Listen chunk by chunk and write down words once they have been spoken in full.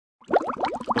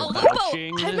Oh,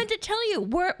 Lupo, I meant to tell you,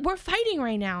 we're fighting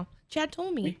right now. Chad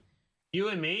told me. You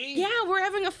and me? Yeah, we're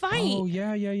having a fight. Oh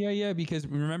yeah. Because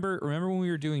remember when we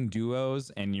were doing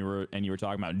duos and you were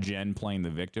talking about Jen playing the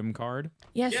victim card?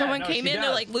 Yeah, someone came in.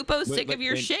 They're like, Lupo's sick of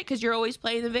your shit because you're always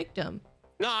playing the victim.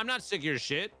 No, I'm not sick of your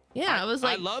shit. Yeah, I was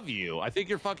like, I love you. I think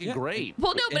you're fucking great.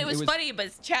 Well, no, but it was funny. But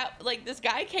like this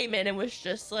guy came in and was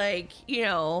just like, you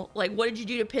know, like, what did you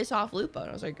do to piss off Lupo? And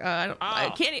I was like,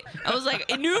 I can't. I was like,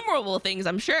 innumerable things.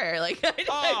 I'm sure. Like,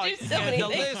 I do so many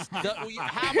things.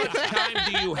 How much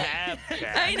time do you have,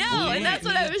 Chad? I know, and that's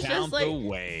what I was just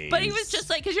like. But he was just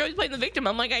like, because you're always playing the victim.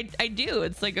 I'm like, I do.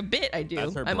 It's like a bit. I do.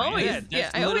 I'm always,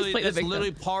 I always play the victim. That's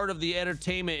literally part of the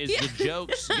entertainment is the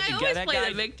jokes. I always play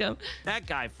the victim. That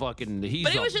guy fucking, he's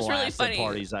but it was just really funny.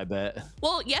 Parties, I bet.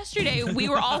 Well, yesterday we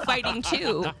were all fighting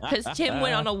too because Tim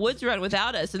went on a woods run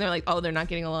without us, and they're like, "Oh, they're not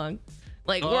getting along."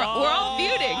 Like we're all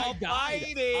feuding.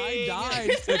 I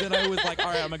died. So then I was like, "All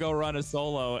right, I'm gonna go run a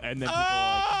solo," and then people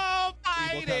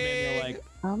come in, they're like,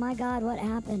 "Oh my God, what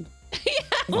happened?"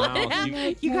 Wow,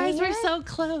 you guys were so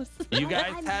close. You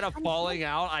guys had a falling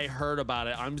out. I heard about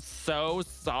it. I'm so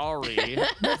sorry.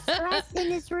 The stress in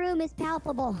this room is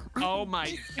palpable. Oh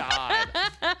my God.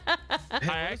 Hey,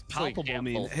 what does palpable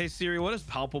mean? Hey Siri, what does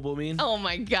palpable mean? Oh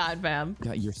my God, fam.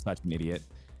 God, you're such an idiot.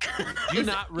 You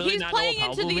not really He's not playing know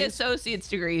what into the means? associate's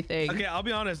degree thing. Okay, I'll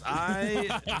be honest.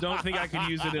 I don't think I could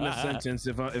use it in a sentence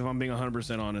if I'm being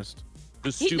 100% honest.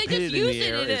 The stupidity in the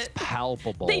air is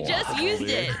palpable. They just used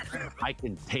it. I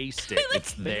can taste it.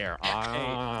 It's there.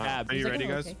 Are you ready,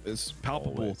 guys? Okay. It's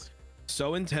palpable.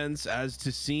 So intense as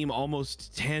to seem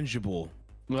almost tangible.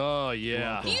 Oh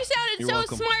yeah. You sounded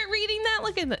so smart reading that.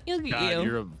 Look at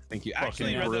you. Thank you.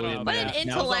 Actually, brilliant. What an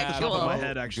intellectual. Top of my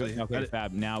head, actually. Okay,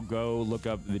 Fab. Now go look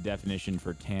up the definition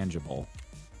for tangible.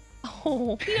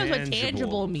 Oh, he knows what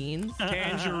tangible means.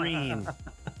 Tangerine.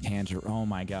 Oh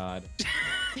my God.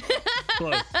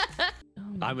 Close.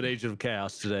 I'm an agent of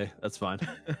chaos today. That's fine.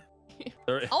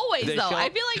 Always though. I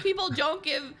feel like people don't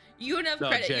give you enough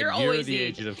credit. Jen, you're always the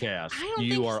agent of chaos. I don't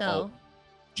think so.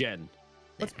 Jen.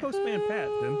 What's Postman Pat,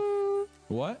 Tim?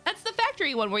 What? That's the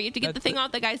factory one where you have to get the thing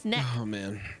off the guy's neck. Oh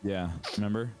man. Yeah.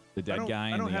 Remember the dead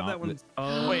guy? I don't have that one.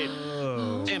 Oh. Wait.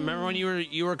 Tim, remember when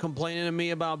you were complaining to me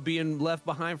about being left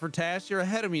behind for tasks? You're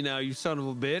ahead of me now, you son of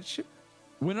a bitch.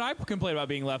 When did I complain about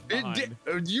being left behind?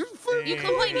 You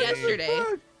complained yesterday.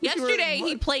 Yesterday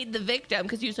he played the victim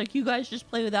because he was like, "You guys just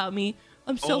play without me.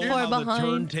 I'm so far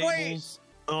behind."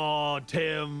 Oh,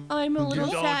 Tim. I'm a little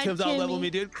sad. Tim's out level me,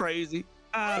 dude. Crazy.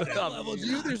 Leveled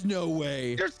you? There's no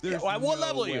way. What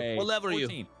level are you? What level are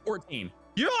you? 14.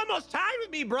 You're almost tied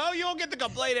with me, bro. You don't get to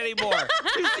complain anymore.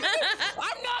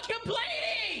 I'm not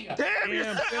complaining.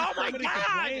 Damn, oh my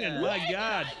God. My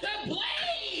God.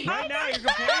 Right now you're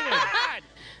complaining.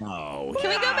 No. Can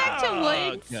we go back to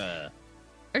Woods? Or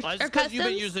Because you've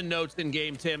been customs? using notes in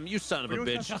game, Tim. You son of a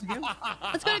bitch.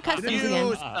 Let's go to customs You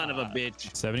again. son of a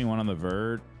bitch. 71 on the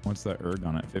vert. What's the erg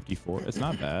on it? 54. It's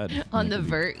not bad. On It the could be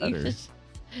vert, you better. just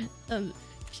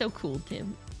so cool,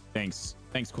 Tim. Thanks,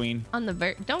 Queen. On the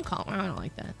vert, don't call her. I don't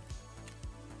like that.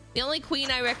 The only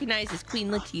queen I recognize is Queen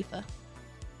Latifah.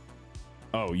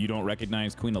 Oh, you don't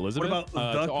recognize Queen Elizabeth? What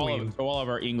about the Queen? To all of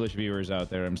our English viewers out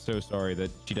there, I'm so sorry that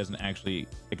she doesn't actually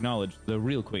acknowledge the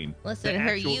real Queen. Listen, The her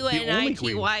actual- the only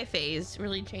queen. UNITY phase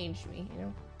really changed me,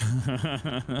 you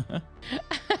know?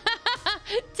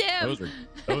 Tim.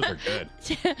 Those are good.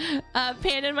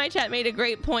 Pan in my chat made a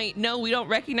great point. No, we don't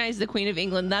recognize the Queen of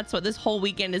England. That's what this whole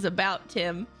weekend is about,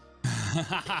 Tim.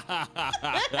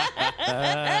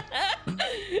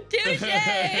 Touche.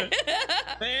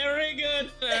 Very good,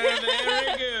 sir.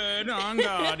 Very good. On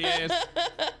God, yes.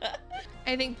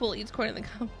 I think Pool eats corn in the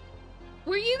cob.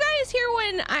 Were you guys here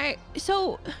when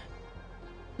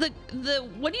the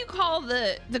what do you call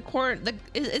the corn?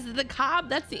 Is it the cob?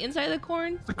 That's the inside of the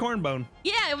corn? It's a corn bone.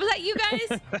 Yeah, was that you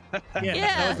guys? Yeah.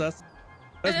 That was us.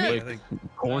 That's me, I think.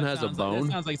 Corn has a bone.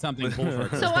 That sounds like something cool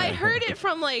for a So I heard it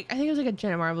from I think it was like a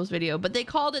Jenna Marbles video, but they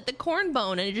called it the corn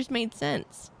bone and it just made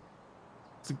sense.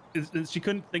 She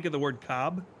couldn't think of the word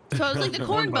cob. So it was like the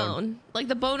corn bone, like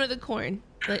the bone of the corn,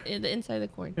 the inside of the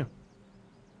corn. Yeah.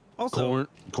 Also,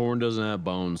 Corn doesn't have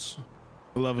bones.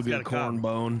 I love a It's got good a corn cob.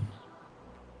 bone.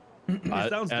 it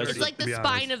sounds dirty. It's like to the be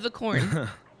spine honest. of the corn.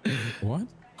 What?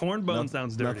 Corn bone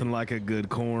sounds dirty. Nothing like a good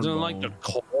corn Isn't it bone. like the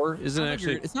core? Isn't it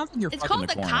actually? It's not like you're It's fucking called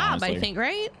the corn, cob, honestly. I think,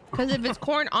 right? Because if it's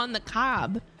corn on the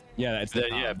cob, Yeah, that's the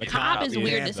Yeah, the cob is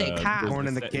weird to say cob. Corn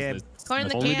in the cab. Corn in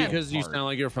the Only cab. because you sound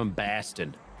like you're from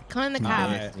Baston. Corn in the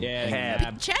cob.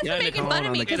 Yeah. Chad's Yeah, been making fun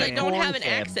of me because I don't have an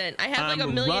accent. I have like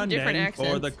a million different Or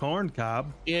accents. the corn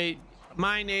cob. Yeah,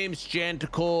 My name's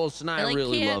Jenntacles, and I like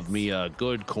really cats. love me a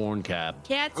good corn cap.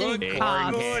 Cats Good and corn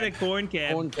cobs. Good at corn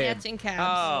cab. Corn cap. Cats and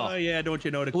cabs. Oh yeah, don't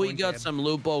you know the We corn got cab? some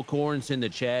Lupo corns in the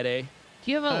chat, eh?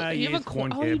 Do you have a? you have a yes,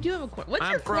 corn? corn Oh, you cab. do have a corn. What's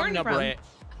I'm your from corn from? Nebraska.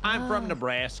 I'm from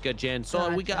Nebraska, Jen. So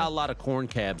we got Gotcha. a lot of corn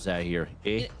cabs out here,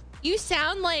 eh? You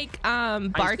sound like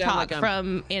sound Bartok like I'm-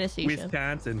 from Anastasia.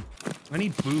 Wisconsin. I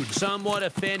need food. Somewhat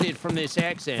offended from this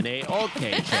accent, eh?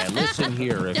 Okay, Chad, listen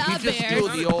here. If Da you just bear. do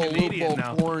the old Canadian Lupo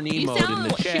now. corn You emote in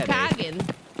sound the chat, eh?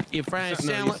 Chicagan. If I No,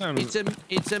 sound, you sound-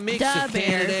 it's a mix Da of bear.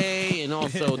 Canada and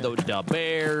also the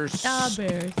Bears. Da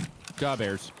bears. Ja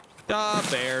Bears. Da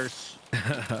Bears.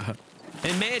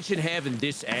 Imagine having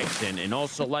this accent and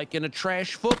also like in a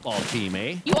trash football team,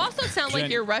 eh? You also sound like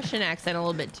Jen- your Russian accent a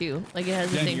little bit too. Like it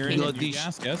has the Jen, same you're in cadence. the these-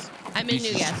 gas, yes? I'm in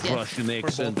New Gas, yes. Russian For both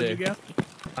accent of you there. guys,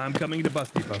 I'm coming to Bus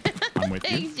Depot. I'm with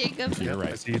you. Thanks, Jacob. You're I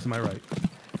right. see you to my right.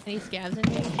 Any scabs in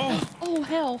here? Oh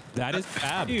hell. That is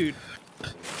fab. Dude,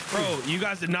 Bro, you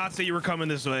guys did not say you were coming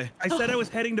this way. I said I was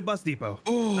heading to Bus Depot. I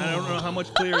don't know how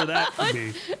much clearer that could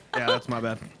be. Yeah, that's my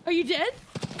bad. Are you dead?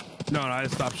 No, I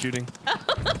just stopped shooting. Once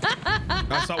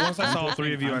I saw all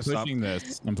three of you, I'm I stopped. pushing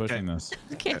this. I'm pushing this.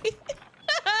 Okay.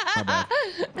 My bad.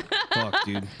 Fuck,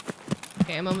 dude.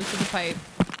 Okay, I'm almost to the pipe.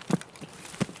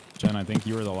 Jen, I think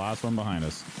you were the last one behind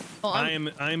us. Oh,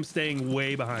 I'm staying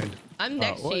way behind. I'm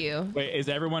next to What? you. Wait, is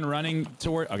everyone running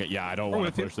toward? Okay, yeah, I don't want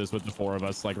with to you. push this with the four of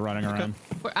us like running around.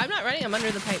 I'm not running. I'm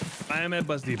under the pipe. I am at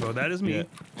Bus Depot. That is me. Yeah.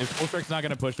 If Ultrick's not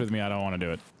gonna push with me, I don't want to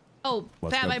do it. Oh,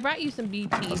 Let's Fab, go. I brought you some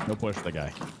BT. Let's go push the guy.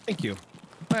 Thank you.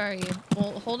 Where are you?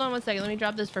 Well, hold on one second. Let me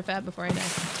drop this for Fab before I die.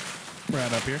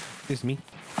 Right up here. It's me.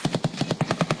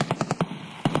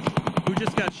 Who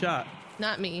just got shot?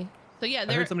 Not me. So yeah, I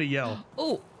they're. heard somebody yell.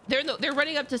 Oh, they're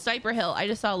running up to Sniper Hill. I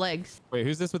just saw legs. Wait,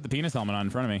 who's this with the penis helmet on in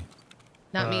front of me?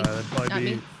 Not me. That'd probably Not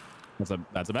be- me.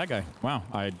 That's a bad guy. Wow,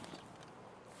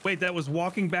 Wait, that was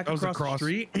walking back That was across the across.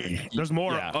 street? There's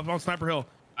more Yeah. up on Sniper Hill.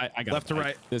 I got Left to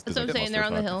right. This That's is what I'm a saying. They're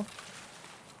on the clusterfuck. hill.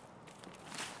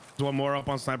 There's one more up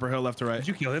on Sniper Hill, left to right. Did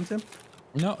you kill him, Tim?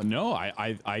 No,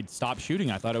 I stopped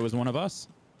shooting. I thought it was one of us.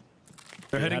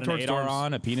 They're It heading had towards an AR dorms.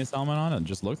 on, a penis helmet on, and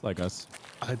just looked like us.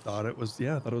 I thought it was.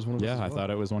 Yeah, I thought it was one of us. Yeah, as I well. thought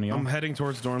it was one of y'all. I'm heading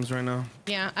towards dorms right now.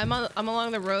 Yeah, I'm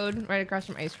along the road right across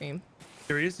from ice cream.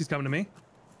 Here he is. He's coming to me.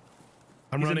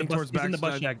 I'm He's running in the bus, towards he's in the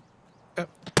bus backside.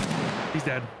 shack. He's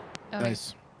dead. Okay.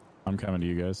 Nice. I'm coming to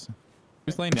you guys.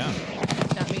 Who's laying down?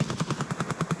 Not me.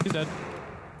 He's dead.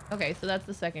 Okay, so that's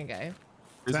the second guy.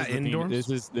 This that is the in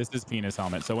dorms? This is penis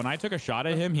helmet. So when I took a shot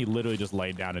at him, he literally just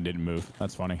laid down and didn't move.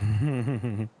 That's funny.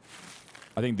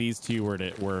 I think these two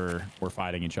were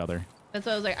fighting each other. That's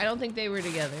why I was like, I don't think they were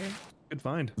together. Good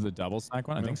find. The double stack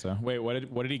one, I think so. Wait, what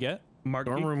did he get? Mark.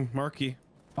 Dorm room marquee.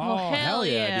 Oh, hell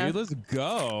yeah. dude! Let's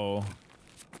go.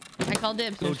 I called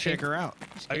dibs. Go Just check kidding. her out.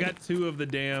 Just I kidding. got two of the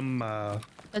damn.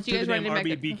 That's Two you of guys the damn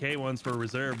running back. RBBK ones for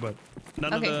reserve, but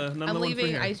none Okay, of the I'm ones for leaving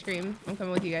here. ice cream. I'm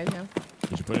coming with you guys now.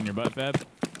 Did you put it in your butt, Fab?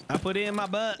 I put it in my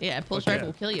butt. Yeah, Pull Okay. Shark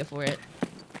will kill you for it.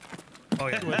 Oh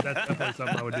yeah, that's definitely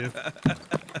something I would do.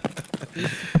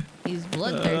 He's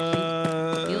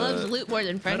bloodthirsty. He loves loot more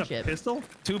than Is that a friendship. pistol?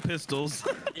 2 pistols.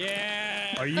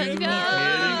 Yeah. Are you? Let's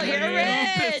go! kidding You're me?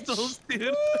 rich! Pistols, dude.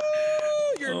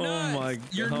 You're Oh nuts. my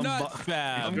You're God. nuts,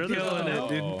 Fab. I'm killing it,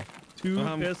 dude.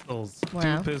 Two pistols.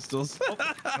 Wow. 2 pistols. Oh,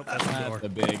 that's the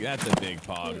door. That's a big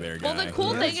pog there, guy. Well, the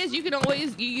cool thing is you can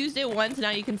always, you used it once, now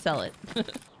you can sell it.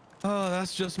 Oh,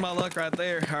 that's just my luck right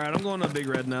there. All right, I'm going to Big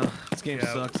Red now. This game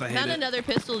Yeah. sucks. I hate Not it. another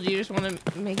pistol. Do you just want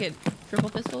to make it triple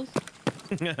pistols?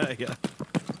 Yeah.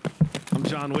 I'm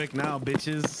John Wick now,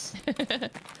 bitches.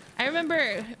 I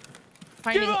remember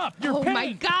finding. up, you're oh my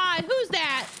paid. God, who's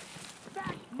that?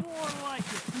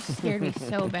 You scared me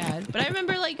so bad. But I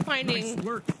remember like finding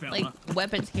like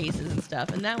weapons cases and stuff,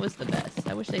 and that was the best.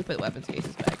 I wish they put weapons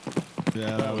cases back.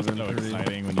 Yeah, That was so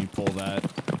exciting when you pull that.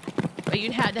 But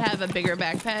you'd had to have a bigger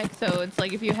backpack, so it's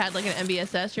like if you had like an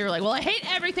MBSS, you're like, well, I hate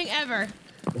everything ever.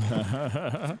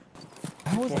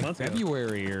 That was 4 like months ago.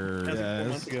 February or. That's Yeah, 4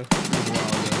 months ago.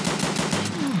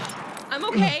 I'm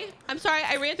okay. I'm sorry.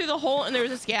 I ran through the hole and there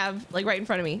was a scav like right in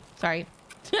front of me. Sorry.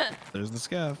 There's the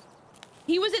scav.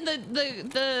 He was in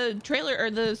the trailer or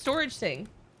the storage thing.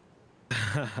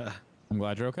 I'm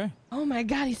glad you're okay. Oh my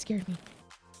God, he scared me.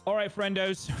 All right,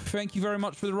 friendos. Thank you very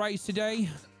much for the race today.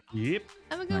 Yep.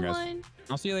 Have a good Alright, guys. one.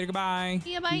 I'll see you later. Goodbye.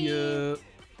 See ya, bye. Yeah.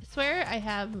 I swear I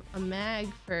have a mag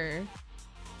for.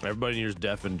 Everybody here's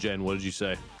deaf and Jen. What did you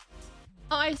say?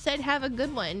 Oh, I said have a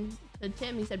good one. To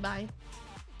Tim, he said bye.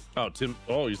 Oh, Tim.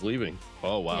 Oh, he's leaving.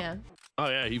 Oh, wow. Yeah. Oh,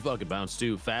 yeah. He fucking bounced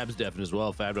too. Fab's deafened as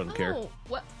well. Fab doesn't care. Oh,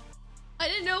 what? I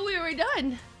didn't know we were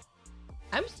done.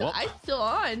 I'm still Well-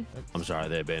 on. I'm sorry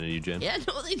they abandoned you, Jen. Yeah,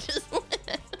 no, they just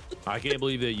left. I can't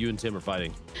believe that you and Tim are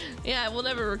fighting. Yeah, we'll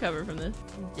never recover from this.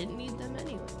 Didn't need them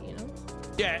anyway, you know?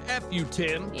 Yeah, F you,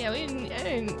 Tim. Yeah, we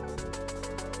didn't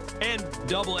And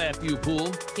double F you,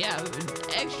 Pool. yeah,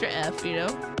 extra F, you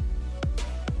know?